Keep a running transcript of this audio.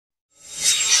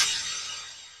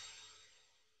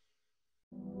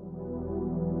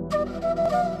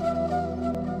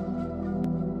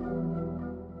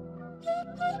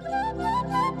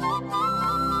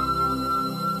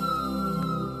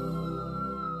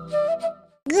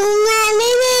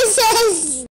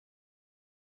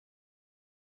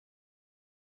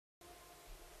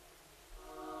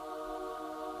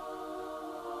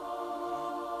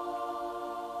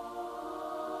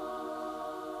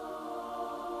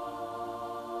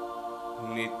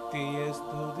நித்திய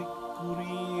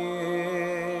ஸ்துதிக்குரிய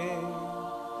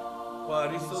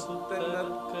பரிசுத்த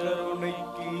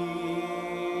நற்கருணைக்கு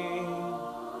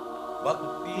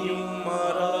பக்தியும்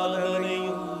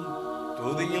ஆராதனையும்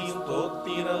துதியும்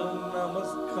ஸ்தோத்திரம்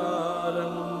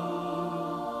நமஸ்காரம்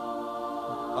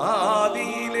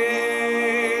ஆதியிலே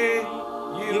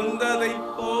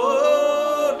இருந்ததைப்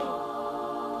போல்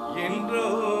என்றோ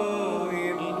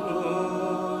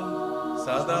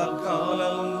சதா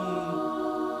காலம்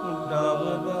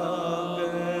உண்டாவதாக.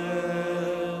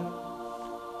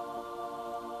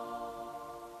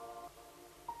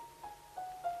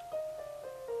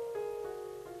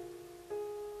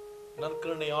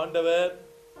 நற்கருணை ஆண்டவர்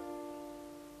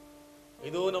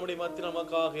இதோ நம்முடைய மத்தியில்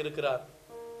நமக்காக இருக்கிறார்.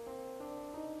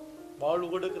 வாழ்வு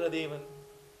கொடுக்கிற தேவன்,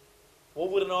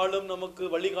 ஒவ்வொரு நாளும் நமக்கு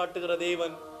வழிகாட்டுகிற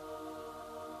தேவன்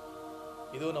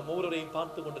இதோ நம்ம ஒவ்வொருவரையும்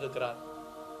பார்த்து கொண்டிருக்கிறார்.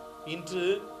 இன்று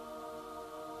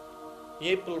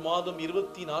ஏப்ரல் மாதம்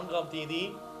 24ஆம் தேதி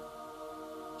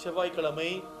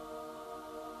செவ்வாய்க்கிழமை.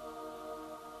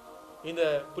 இந்த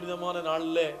புனிதமான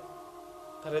நாளில்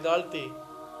தலை தாழ்த்தி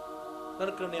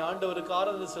நற்கருணை ஆண்டவருக்கு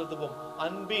ஆராதனை செலுத்துவோம்.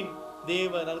 அன்பின்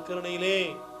தேவ நற்கருணையிலே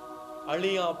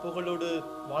அழியா புகழோடு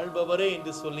வாழ்பவரே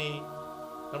என்று சொல்லி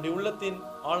நம்முடைய உள்ளத்தின்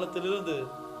ஆழத்திலிருந்து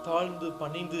தாழ்ந்து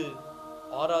பணிந்து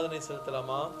ஆராதனை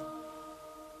செலுத்தலாமா?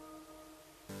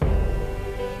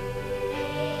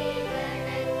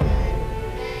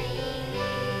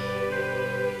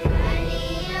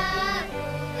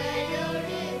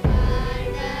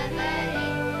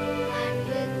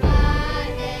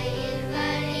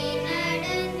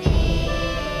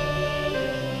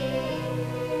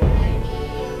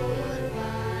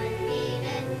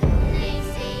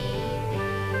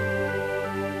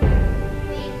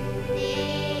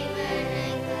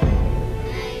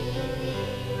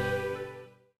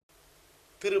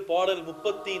 திருப்பாடல்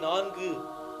 34:6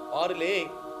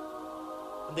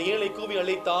 அந்த ஏழை கூவி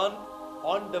அழைத்தான்,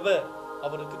 ஆண்டவர்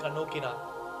அவருக்கு கண்ணோக்கினார்.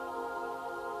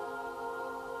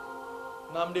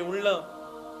 நம்முடைய உள்ளம்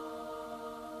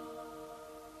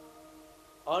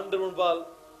ஆண்டவர் முன்பால்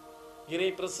இறை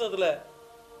பிரசன்னத்துல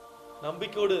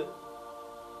நம்பிக்கையோடு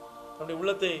நம்முடைய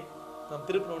உள்ளத்தை நாம்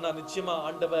திருப்பணும்னா நிச்சயமா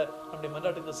ஆண்டவர் நம்முடைய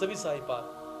மன்றாட்டுக்கு செவி சாய்ப்பார்.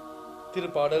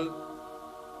 திருப்பாடல்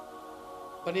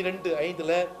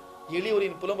 12:5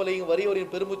 எளியோரின் புலம்பலையும்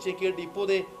வறியோரின் பெருமூச்சை கேட்டு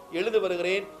இப்போதே எழுந்து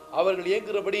வருகிறேன், அவர்கள்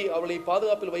இயங்குகிறபடி அவளை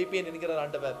பாதுகாப்பில் வைப்பேன் என்கிறார்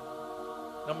ஆண்டவர்.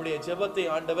 நம்முடைய ஜெபத்தை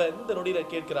ஆண்டவர் இந்த நொடியில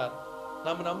கேட்கிறார்.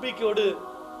 நம்ம நம்பிக்கையோடு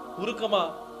உருக்கமா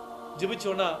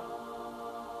ஜெபிச்சோம்னா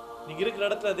நீங்க இருக்கிற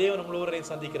இடத்துல தேவன் நம்மள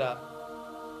ஒருவரையும் சந்திக்கிறார்.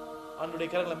 ஆண்டவருடைய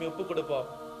கரங்களை நம்ம ஒப்புக் கொடுப்போம்.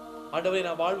 ஆண்டவரை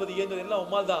நான் வாழ்வது இயங்குவது எல்லாம்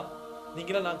உம்மால் தான்,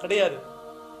 நீங்களாம் நான் கிடையாது.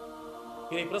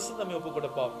 இதை பிரசன்னம் நம்ம ஒப்புக்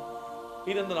கொடுப்போம்.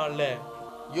 இந்த நாள்ல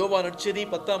யோவான் நற்செய்தி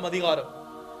 10ஆம் அதிகாரம்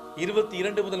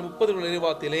 22 முதல் 30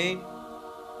 நிறைவாத்திலே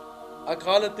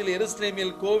அக்காலத்தில்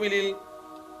எருசலேமில் கோவிலில்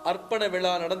அர்ப்பண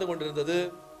விழா நடந்து கொண்டிருந்தது.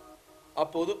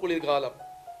 அப்போது குளிர்காலம்.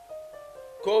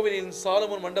 கோவிலின்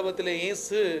சாலமோன் மண்டபத்திலே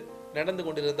இயேசு நடந்து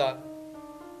கொண்டிருந்தார்.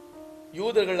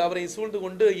 யூதர்கள் அவரை சூழ்ந்து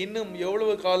கொண்டு, இன்னும்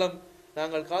எவ்வளவு காலம்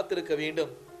நாங்கள் காத்திருக்க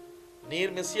வேண்டும்?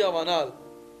 நீர் மெசியாவானால்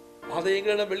அதை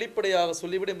எங்களிடம் வெளிப்படையாக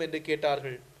சொல்லிவிடும் என்று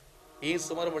கேட்டார்கள்.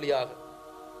 இயேசு மறுமொழியாக,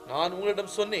 நான்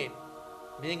உங்களிடம் சொன்னேன்,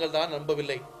 நீங்கள் தான்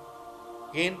நம்பவில்லை.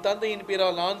 என் தந்தையின்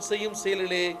பேரால் நான் செய்யும்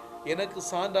செயல்களே எனக்கு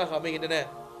சான்றாக அமைகின்றன.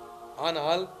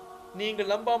 ஆனால் நீங்கள்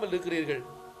நம்பாமல் இருக்கிறீர்கள்.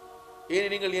 ஏன்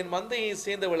நீங்கள் என் மந்தையை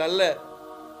சேர்ந்தவள் அல்ல.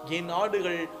 என்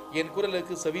ஆடுகள் என்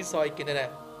குரலுக்கு செவி சாய்க்கின்றன.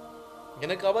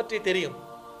 எனக்கு அவற்றை தெரியும்,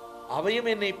 அவையும்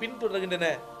என்னை பின்தொடர்கின்றன.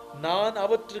 நான்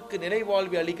அவற்றுக்கு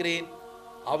நிலைவாழ்வை அளிக்கிறேன்,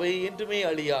 அவை என்றுமே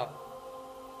அழியா.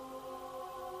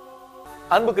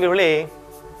 அன்புக்குரியவர்களே,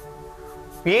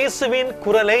 இயேசுவின்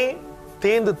குரலை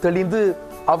தேர்ந்து தெளிந்து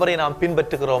அவரை நாம்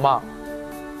பின்பற்றுகிறோமா?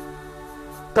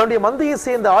 தன்னுடைய மந்தையை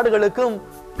சேர்ந்த ஆடுகளுக்கும்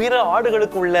பிற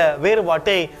ஆடுகளுக்கும் உள்ள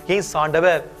வேறுபாட்டை இயேசு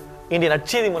ஆண்டவர் இன்றைய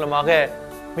நற்செய்தி மூலமாக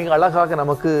மிக அழகாக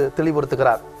நமக்கு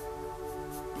தெளிவுறுத்துகிறார்.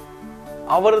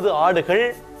 அவரது ஆடுகள்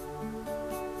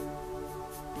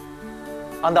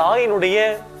அந்த ஆயினுடைய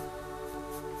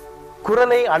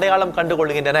குரலை அடையாளம்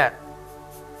கண்டுகொள்கின்றன,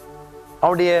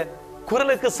 அவருடைய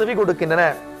குரலுக்கு செவி கொடுக்கின்றன,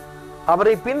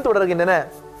 அவரை பின்தொடர்கின்றன.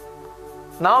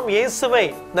 நாம் இயேசுவை,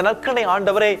 இந்த நற்கருணை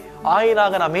ஆண்டவரை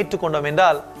ஆயனாக நாம் ஏற்றுக்கொண்டோம்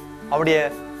என்றால் அவருடைய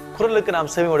குரலுக்கு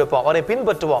நாம் செவி கொடுப்போம், அவரை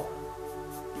பின்பற்றுவோம்.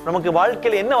 நமக்கு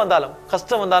வாழ்க்கையில் என்ன வந்தாலும்,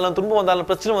 கஷ்டம் வந்தாலும், துன்பம் வந்தாலும்,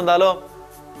 பிரச்சனை வந்தாலும்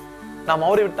நாம்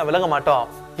அவரை விட்டு விலக மாட்டோம்.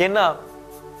 ஏன்னா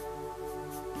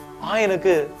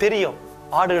ஆயனுக்கு தெரியும்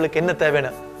ஆடுகளுக்கு என்ன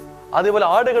தேவைன்னு. அதே போல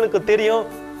ஆடுகளுக்கு தெரியும்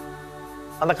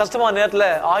அந்த கஷ்டமான நேரத்துல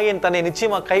ஆயன் தன்னை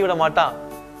நிச்சயமா கைவிட மாட்டான்,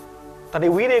 தன்னை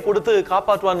உயிரை கொடுத்து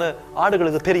காப்பாற்றுவான்னு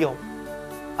ஆடுகளுக்கு தெரியும்.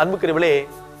 அன்புக்குரியவர்களே,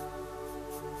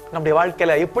 நம்முடைய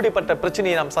வாழ்க்கையில எப்படிப்பட்ட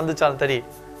பிரச்சனையை நாம் சந்திச்சாலும் சரி,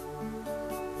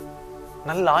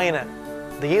 நல்ல ஆயனை,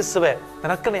 இந்த இயேசுவை, இந்த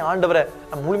நற்கனை ஆண்டவரை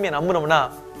நம்ம முழுமையா நம்புனோம்னா,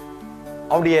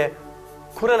 அவருடைய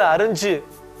குரலை அறிஞ்சு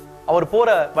அவர் போற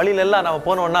வழியில எல்லாம் நம்ம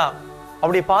போனோம்னா,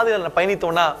 அவருடைய பாதையில நம்ம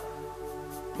பயணித்தோம்னா,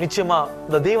 நிச்சயமா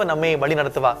இந்த தேவன் நம்மை வழி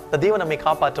நடத்துவார், இந்த தேவன் நம்மை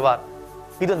காப்பாற்றுவார்.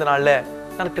 இது இந்த நாள்ல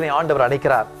நற்கனை ஆண்டவர்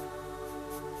அழைக்கிறார்.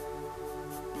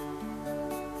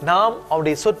 நாம்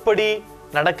அவருடைய சொற்படி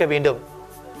நடக்க வேண்டும்,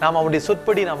 நாம் அவருடைய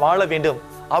சொற்படி நாம் வாழ வேண்டும்,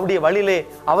 அவருடைய வழியிலே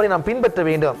அவரை நாம் பின்பற்ற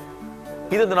வேண்டும்.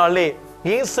 இது இந்த நாளிலே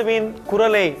இயேசுவின்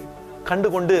குரலை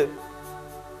கண்டுகொண்டு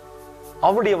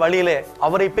அவருடைய வழியிலே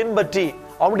அவரை பின்பற்றி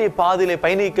அவருடைய பாதையிலே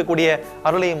பயணிக்கக்கூடிய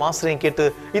அருளையும் ஆசிரியம் கேட்டு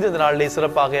இது இந்த நாளிலே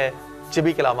சிறப்பாக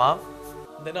ஜெபிக்கலாமா?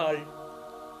 இந்த நாள்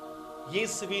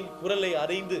இயேசுவின் குரலை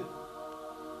அறிந்து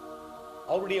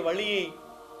அவருடைய வழியை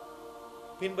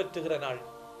பின்பற்றுகிற நாள்.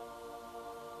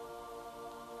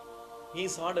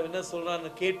 இயேசு ஆண்டவர் என்ன சொல்றான்னு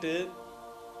கேட்டு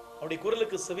அவருடைய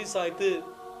குரலுக்கு செவிசாய்த்து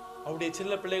அவருடைய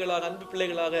சின்ன பிள்ளைகளாக, அன்பு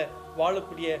பிள்ளைகளாக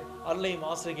வாழக்கூடிய அருளையும்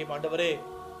ஆசிரியம் ஆண்டவரே,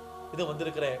 இதோ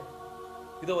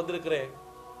வந்திருக்கிறேன்,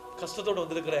 கஷ்டத்தோடு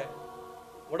வந்திருக்கிறேன்,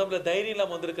 உடம்புல தைரியம்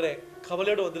இல்லாம வந்திருக்கிறேன்,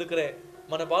 கவலையோடு வந்திருக்கிறேன்,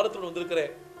 மன பாரத்தோடு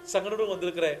வந்திருக்கிறேன், சங்கடோடு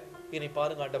வந்திருக்கிறேன். என்னை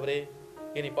பாருங்க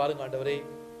ஆண்டவரே,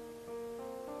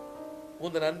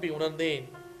 உந்த அன்பை உணர்ந்தேன்,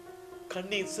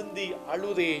 கண்ணீர் சிந்தி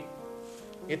அழுதேன்.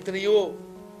 எத்தனையோ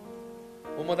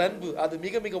உமது அன்பு, அது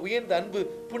மிக மிக உயர்ந்த அன்பு.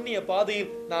 புண்ணிய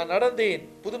பாதையில் நான் நடந்தேன்,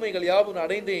 புதுமைகள் யாவும்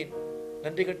அடைந்தேன்.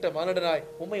 நன்றி கட்ட மானிடனாய்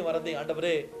உம்மை மறந்தேன்.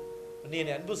 ஆண்டவரே, நீ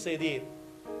என்னை அன்பு செய்தீர்.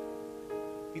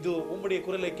 இது உம்முடைய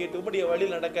குரலை கேட்டு உம்முடைய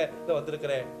வழியில் நடக்க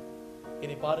வந்திருக்கிறேன்.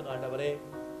 இனி பாருங்க ஆண்டவரே,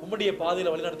 உம்முடைய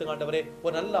பாதையில வழி நடத்துங்க ஆண்டவரே.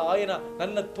 ஒரு நல்ல ஆயனா,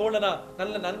 நல்ல தோழனா,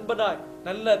 நல்ல நண்பனாய்,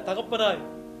 நல்ல தகப்பனாய்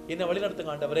என்னை வழி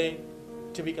நடத்துங்க ஆண்டவரே.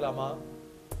 ஜெபிக்கலாமா?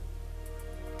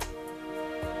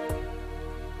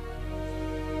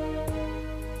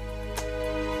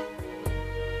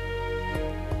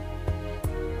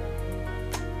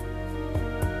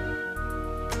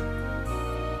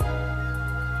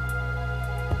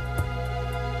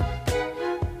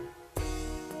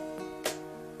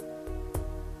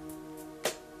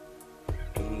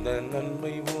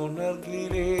 நன்மை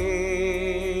உணர்கிறே,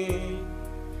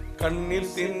 கண்ணில்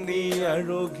சிந்தி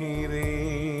அழுகிறே.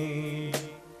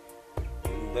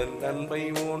 இந்த நன்மை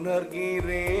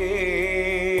உணர்கிறே,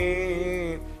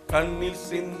 கண்ணில்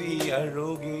சிந்தி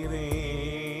அழுகிறே.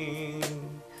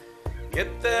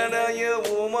 எத்தனைய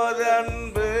உமது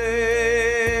அன்பு,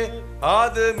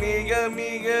 அது மிக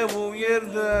மிக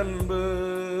உயர்ந்த அன்பு.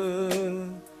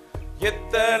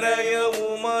 எத்தனைய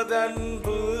உமது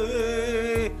அன்பு,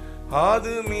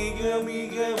 அது மிக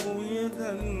மிக உயர்ந்த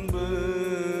அன்பு.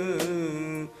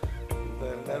 இந்த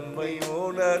நன்மை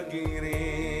உணர்கிறேன்.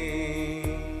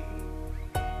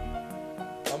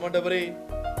 ஆண்டவரே,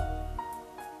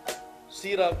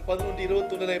 சீராக்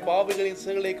 11:21 பாவிகளின்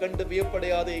செயலை கண்டு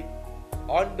வியப்படையாதே,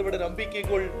 ஆண்டவட நம்பிக்கை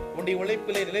கொள், உன்னுடைய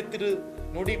உழைப்பிலே நிலைத்திரு,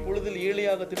 நொடி பொழுதில்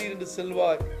ஏழையாக திடீரென்று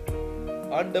செல்வாய்.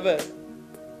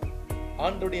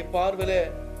 ஆண்டவருடைய பார்வையில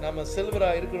நாம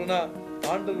செல்வரா இருக்கணும்னா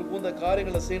ஆண்டவர் பூந்த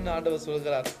காரியங்களை செய்யணும் ஆண்டவர்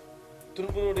சொல்கிறார்.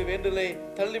 துன்புடைய வேண்டலை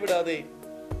தள்ளிவிடாதே,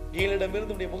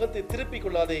 ஏழிடமிருந்து உடைய முகத்தை திருப்பிக்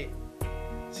கொள்ளாதே.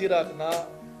 சீராக்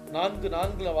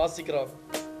 4:4 வாசிக்கிறோம்.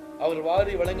 அவர்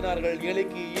வாரி வழங்கினார்கள்,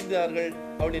 ஏழைக்கு ஈந்தார்கள்,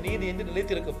 அவருடைய நீதி என்று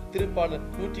நிலைத்திருக்கும். திருப்பாடல்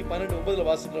 112:9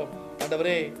 வாசிக்கிறோம்.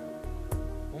 ஆண்டவரே,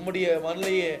 உம்முடைய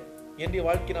மண்ணிலேயே என்னுடைய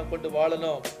வாழ்க்கை நான் கொண்டு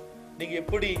வாழணும். நீங்க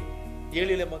எப்படி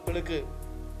ஏழை மக்களுக்கு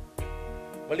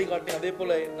வழிகாட்டி, அதே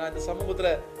போல நான் இந்த சமூகத்துல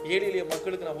ஏழை எளிய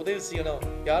மக்களுக்கு நான் உதவி செய்யணும்,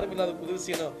 யாரும் இல்லாத உதவி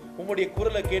செய்யணும். உம்முடைய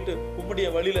குரலை கேட்டு உம்முடைய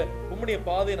வழியில உம்முடைய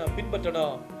பாதையை நான்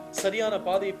பின்பற்றணும், சரியான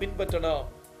பாதையை பின்பற்றணும்.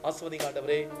 ஆசீர்வதிங்க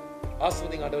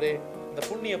ஆண்டவரே, இந்த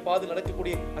புண்ணிய பாதை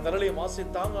நடக்கக்கூடிய அந்த அருளைய மாசை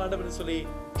தாங்க ஆண்டவர் சொல்லி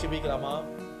ஜெபிக்கலாமா?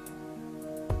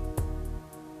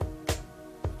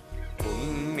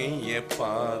 புண்ணிய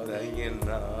பாதையில்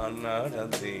நான்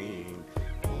நடந்தேன்,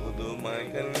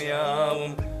 புதுமைகள்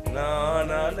யாவும்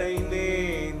நான்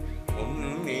அடைந்தேன்.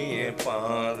 புண்ணிய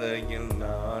பாதையில்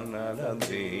நான்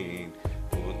நடந்தேன்,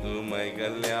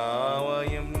 புதுமைகள்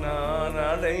யாவையும் நான்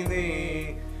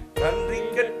அடைந்தேன். நன்றி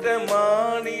கெட்ட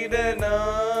மானிடனாய்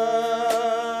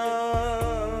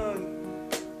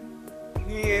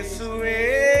இயேசுவே,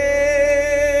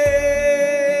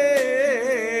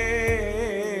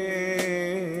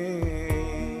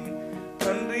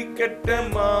 நன்றி கெட்ட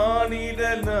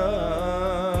மானிடனாய்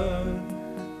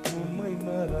உம்மை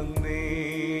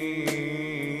மறந்தேன்,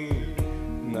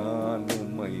 நான்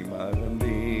உம்மை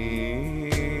மறந்தேன்.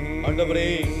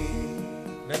 ஆண்டவரே,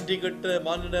 நன்றி கெட்ட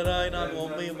மானிடராய் நான்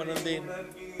உம்மை மறந்தேன்.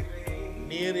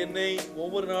 நீர் என்னை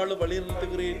ஒவ்வொரு நாளும் வழி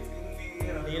நடத்துகிறேன்.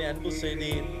 நீர்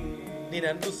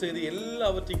அன்பு செய்து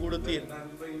எல்லாவற்றையும் கொடுத்தீர்.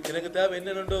 எனக்கு தேவை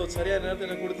என்னென்னோ சரியான நேரத்தில்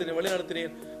எனக்கு கொடுத்து வழி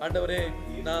நடத்தினேன். ஆண்டவரே,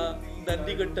 நான்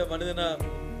நன்றி கெட்ட மனிதனா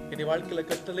என் வாழ்க்கையில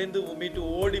கட்டலேந்து மீட்டு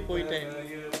ஓடி போயிட்டேன்.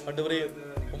 ஆண்டவரே,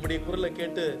 உம்முடைய குரலை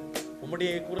கேட்டு, உம்முடைய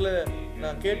குரலை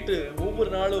நான் கேட்டு ஒவ்வொரு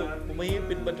நாளும் உம்மையும்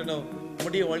பின்பற்றணும்,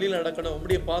 உம்முடைய வழியில் நடக்கணும்,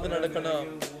 உம்முடைய பாதை நடக்கணும்.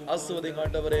 ஆசீர்வதிங்க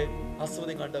ஆண்டவரே,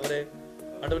 ஆசீர்வதிங்க ஆண்டவரே.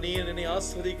 ஆண்டவர், நீர் என்னை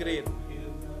ஆசீர்வதிக்கிறீர்,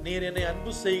 நீர் என்னை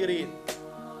அன்பு செய்கிறீர்.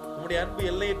 உம்முடைய அன்பு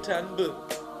எல்லையற்ற அன்பு,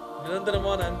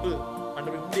 நிரந்தரமான அன்பு.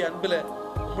 ஆண்டவர், உம்முடைய அன்புல,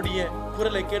 உம்முடைய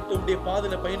குரலை கேட்டு உம்முடைய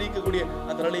பாதையில பயணிக்கக்கூடிய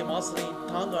அந்த நிலையும் ஆசையை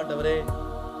தாங்க ஆண்டவரே.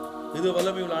 இது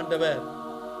வல்லமையுள்ள ஆண்டவர்,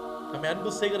 நம்மை அன்பு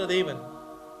செய்கிற தேவன்.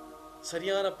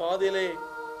 சரியான பாதையிலே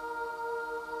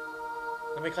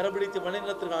நம்மை கரபிடித்து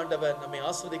வழிநடத்துகிற ஆண்டவர் நம்மை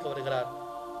ஆஸ்வதிக்க வருகிறார்.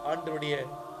 ஆண்டவருடைய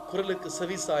குரலுக்கு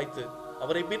செவி சாய்த்து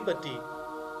அவரை பின்பற்றி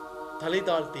தலை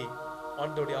தாழ்த்தி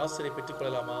ஆண்டவருடைய ஆசிரியை பெற்றுக்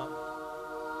கொள்ளலாமா?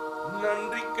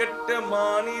 நன்றி கெட்ட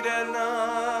மானிடனாய்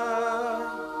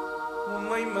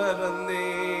உம்மை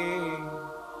மறந்தேன்,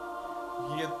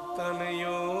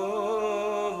 எத்தனையோ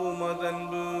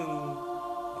உமதன்பு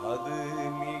அது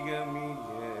மிக மிக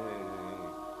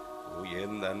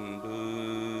உயர்ந்த அன்பு.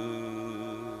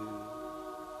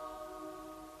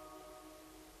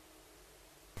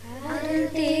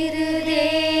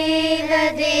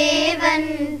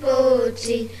 தேவன்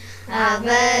போற்றி,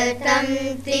 அவர் தம்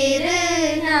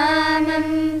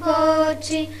திருநாமம்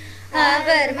போற்றி,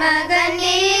 அவர் மகன்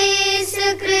இயேசு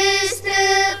கிறிஸ்து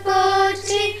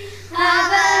போற்றி,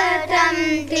 அவர் தம்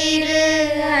திரு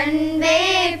அன்பே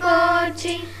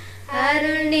போற்றி,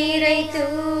 அருள் நிறை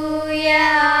தூய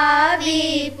ஆவி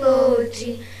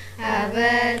போற்றி,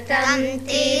 அவர் தம்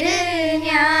திரு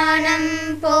ஞானம்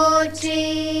போற்றி.